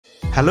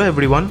Hello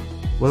everyone,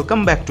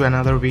 welcome back to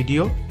another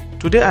video.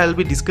 Today I will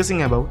be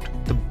discussing about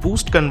the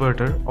boost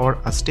converter or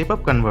a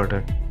step-up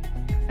converter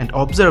and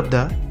observe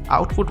the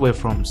output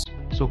waveforms.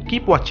 So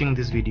keep watching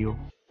this video.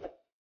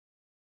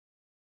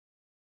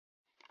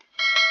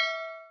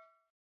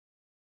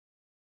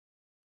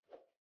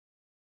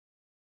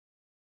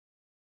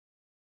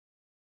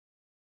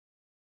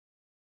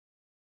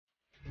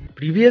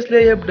 Previously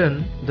I have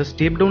done the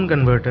step-down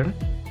converter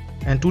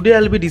and today I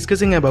will be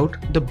discussing about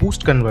the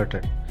boost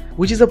converter,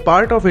 which is a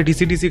part of a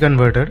DC-DC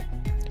converter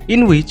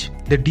in which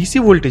the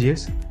DC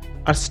voltages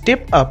are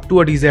stepped up to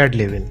a desired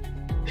level.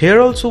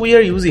 Here also we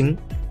are using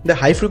the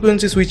high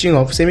frequency switching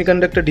of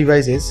semiconductor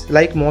devices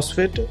like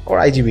MOSFET or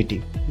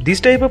IGBT.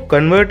 These type of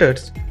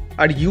converters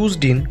are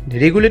used in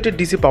regulated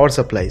DC power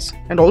supplies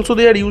and also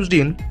they are used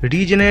in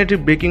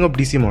regenerative braking of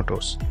DC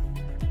motors.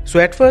 So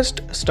at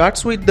first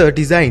starts with the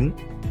design,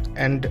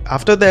 and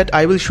after that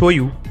I will show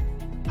you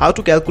how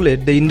to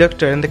calculate the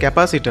inductor and the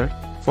capacitor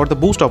for the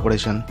boost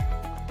operation.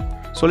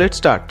 So let's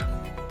start.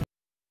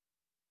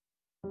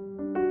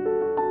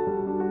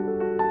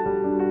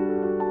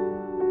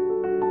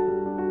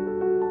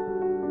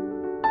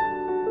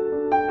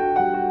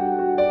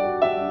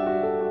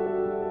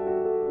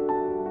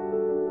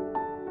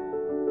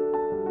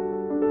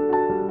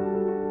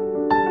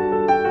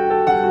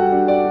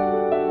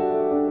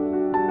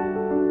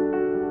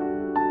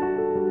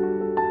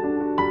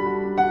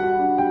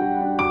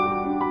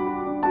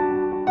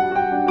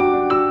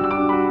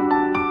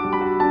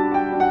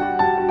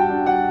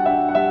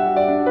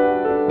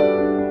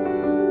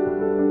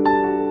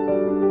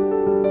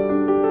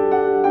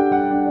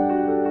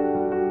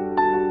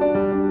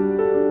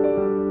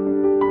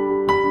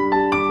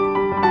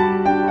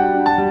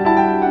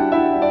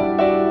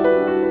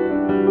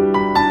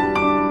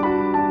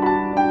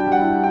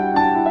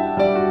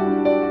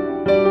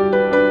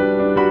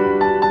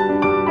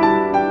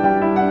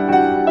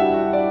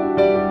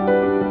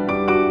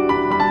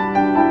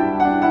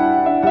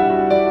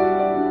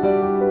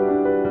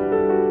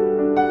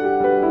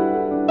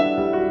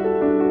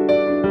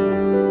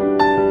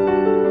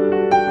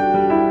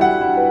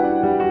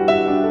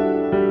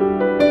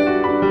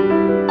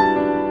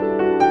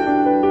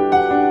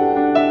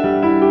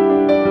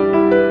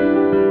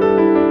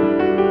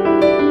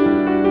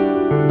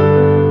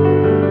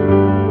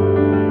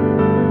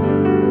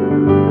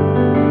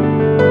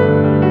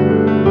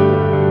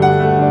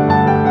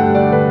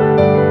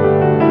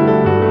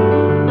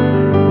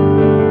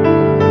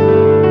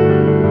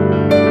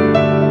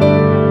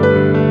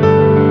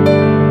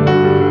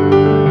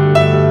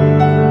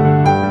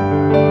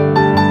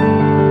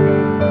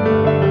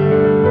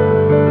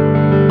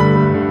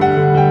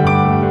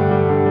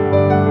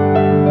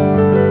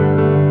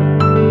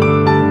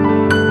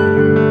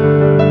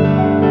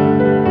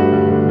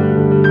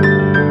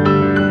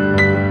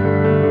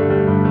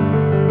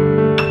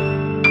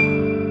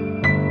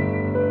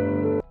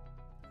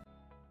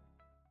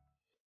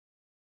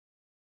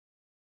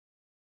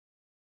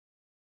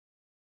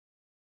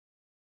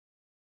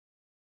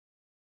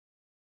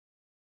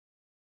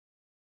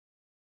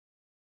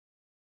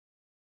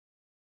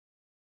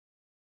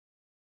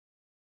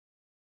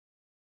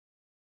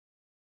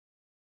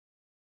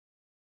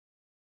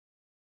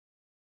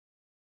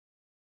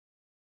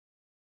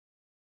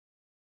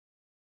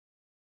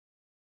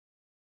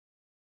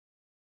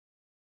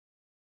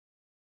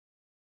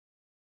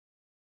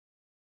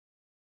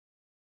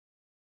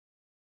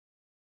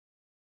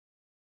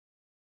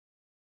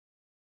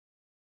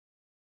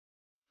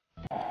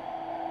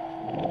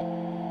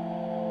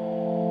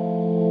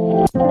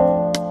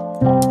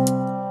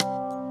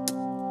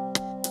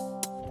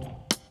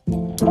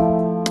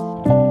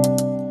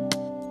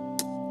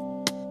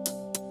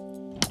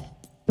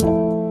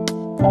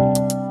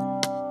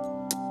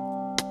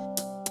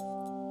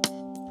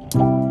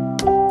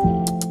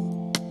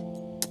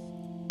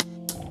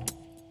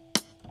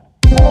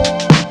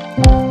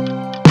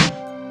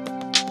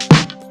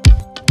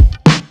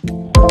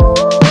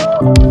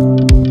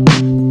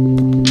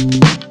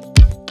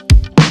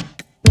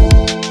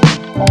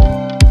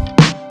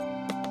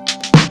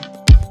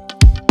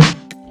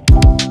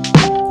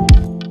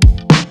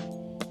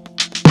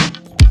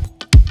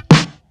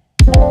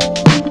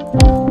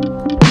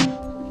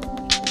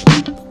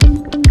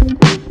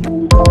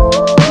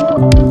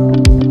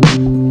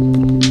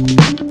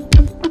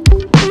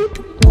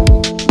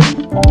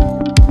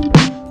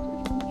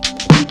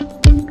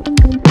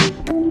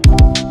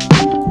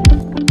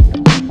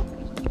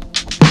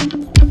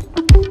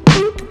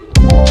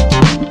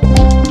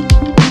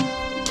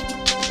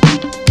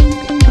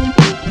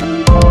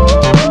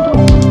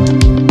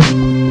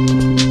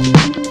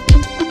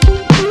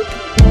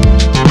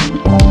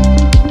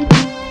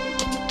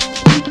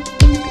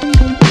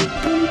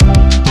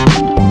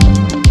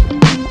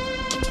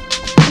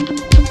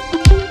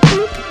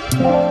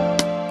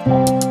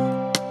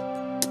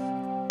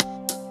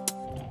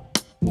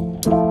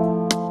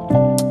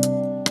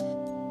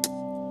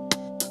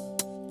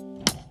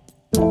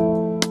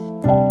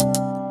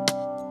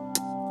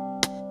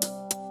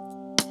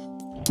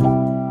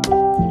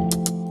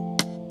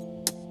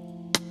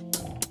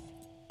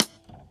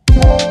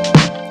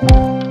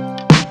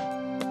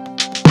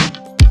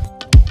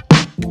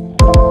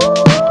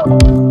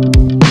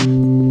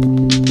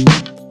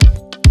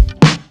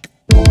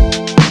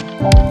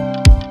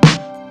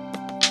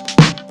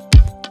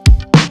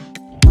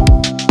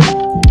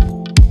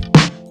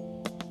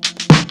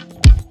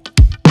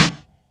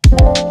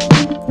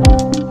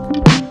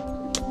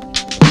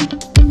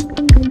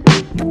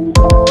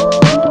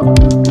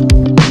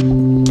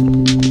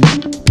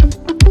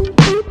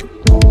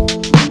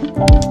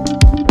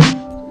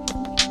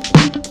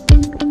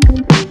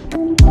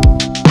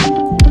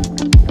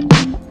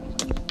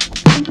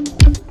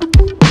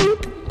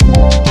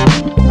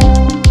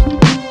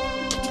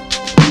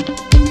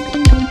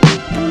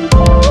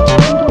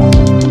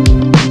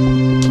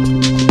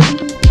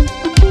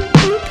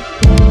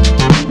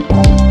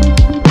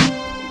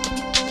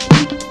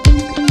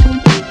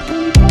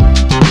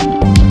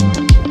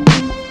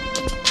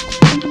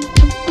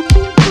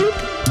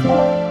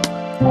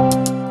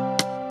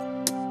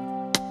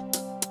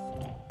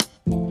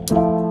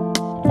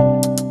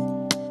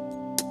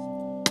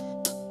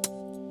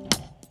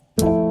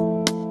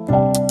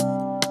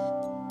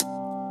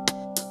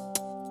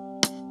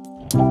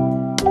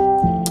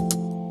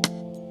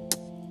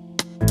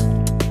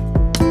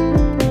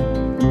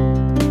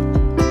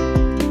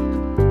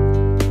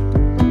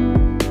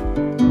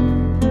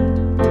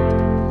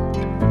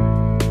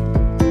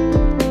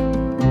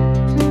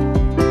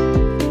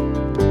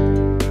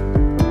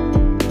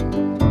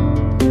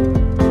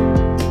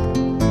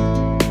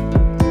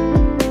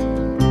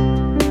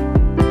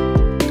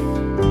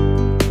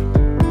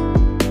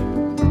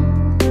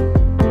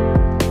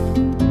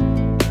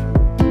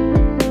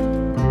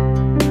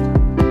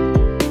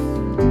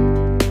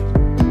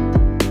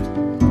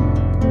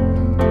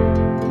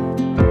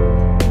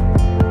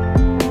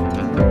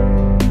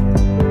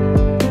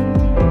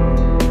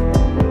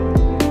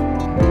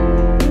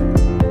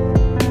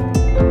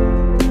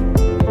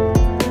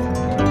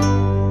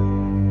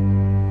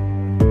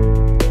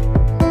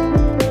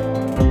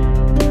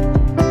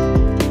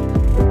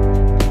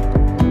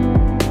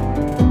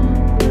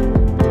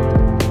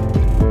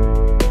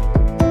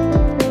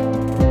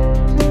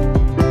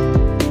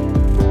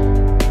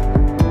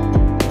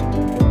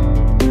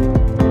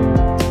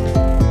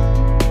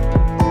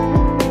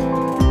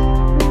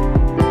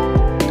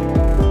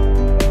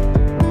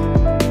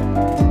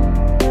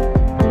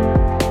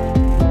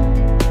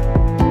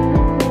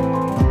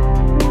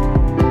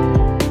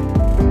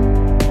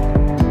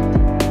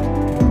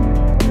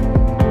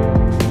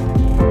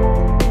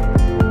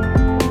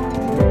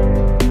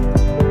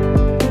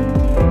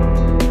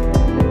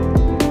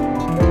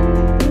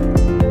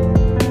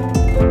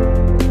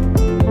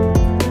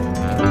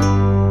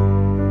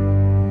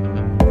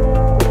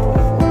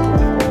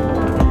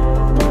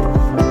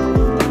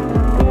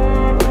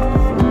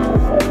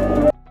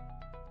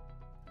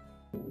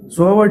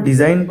 So our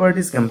design part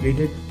is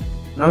completed.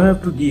 Now we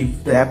have to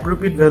give the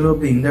appropriate value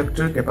of the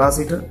inductor,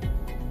 capacitor,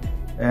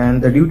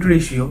 and the duty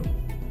ratio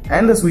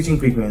and the switching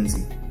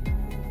frequency.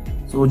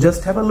 So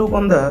just have a look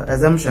on the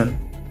assumption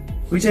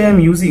which I am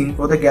using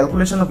for the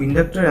calculation of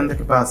inductor and the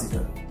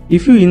capacitor.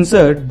 If you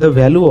insert the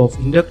value of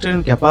inductor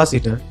and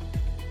capacitor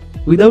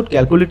without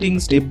calculating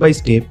step by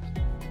step,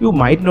 you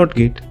might not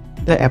get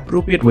the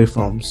appropriate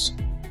waveforms.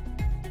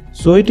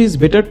 So it is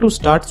better to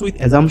start with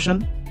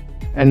assumption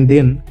and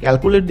then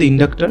calculate the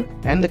inductor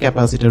and the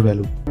capacitor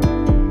value.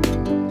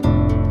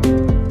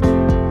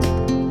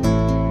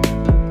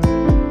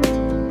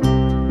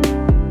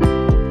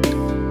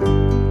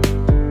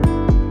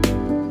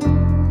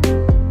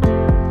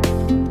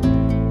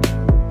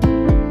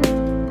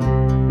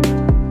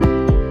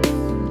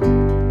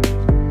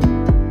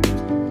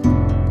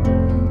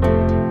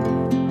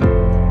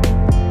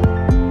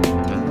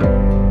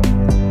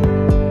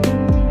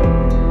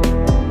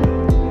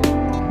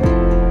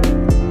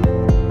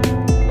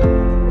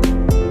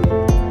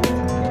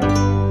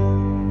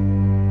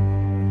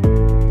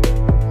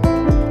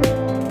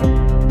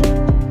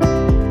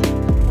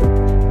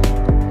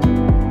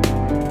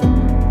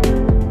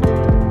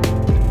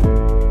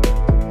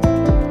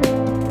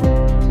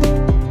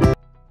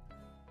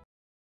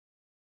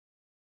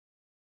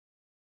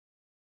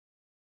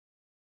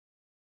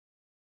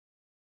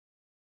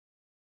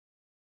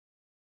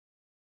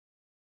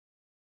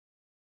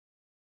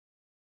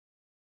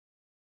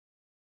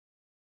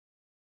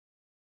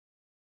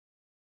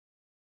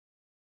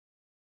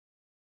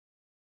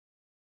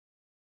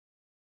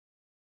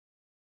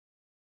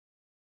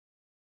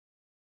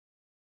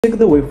 Check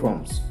the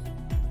waveforms.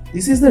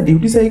 This is the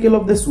duty cycle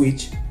of the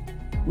switch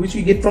which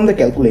we get from the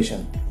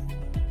calculation,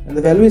 and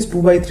the value is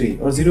 2/3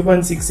 or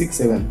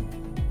 0.667,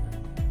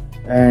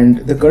 and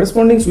the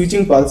corresponding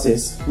switching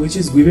pulses which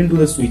is given to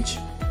the switch.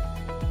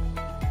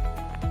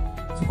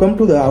 So come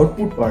to the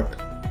output part.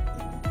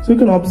 So you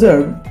can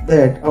observe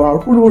that our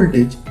output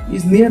voltage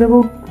is near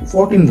about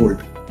 14 volt,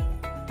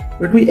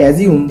 but we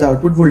assume the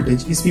output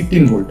voltage is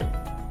 15 volt.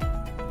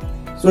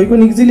 So you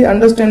can easily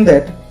understand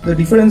that the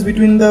difference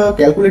between the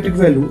calculated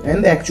value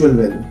and the actual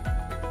value.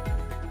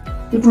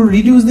 So to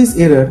reduce this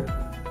error,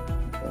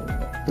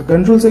 you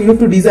have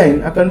to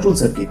design a control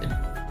circuit.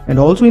 And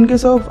also in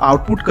case of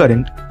output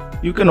current,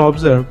 you can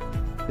observe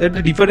that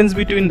the difference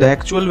between the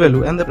actual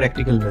value and the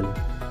practical value.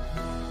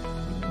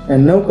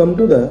 And now come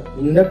to the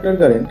inductor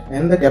current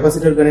and the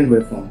capacitor current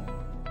waveform.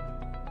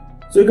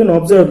 So you can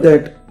observe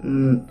that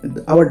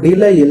our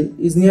del IL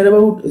is near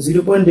about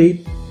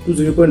 0.8 to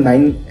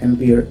 0.9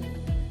 ampere,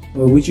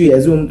 which we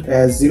assumed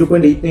as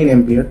 0.89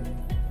 ampere,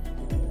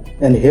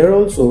 and here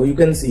also you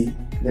can see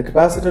the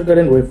capacitor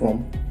current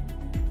waveform,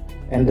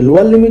 and the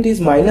lower limit is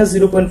minus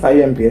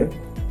 0.5 ampere,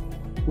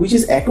 which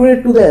is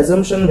accurate to the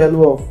assumption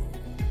value of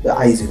the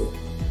I0.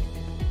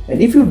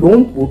 And if you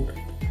don't put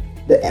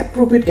the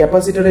appropriate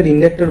capacitor and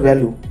inductor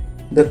value,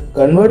 the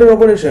converter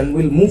operation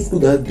will move to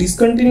the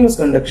discontinuous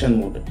conduction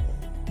mode.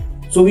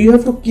 So you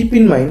have to keep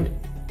in mind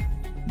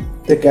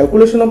the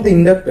calculation of the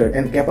inductor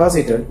and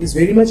capacitor is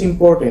very much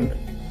important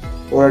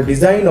for a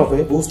design of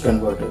a boost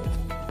converter.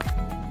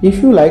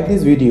 If you like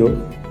this video,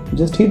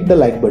 just hit the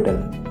like button,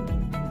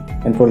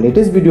 and for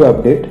latest video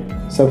update,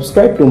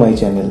 subscribe to my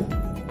channel.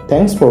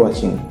 Thanks for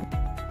watching.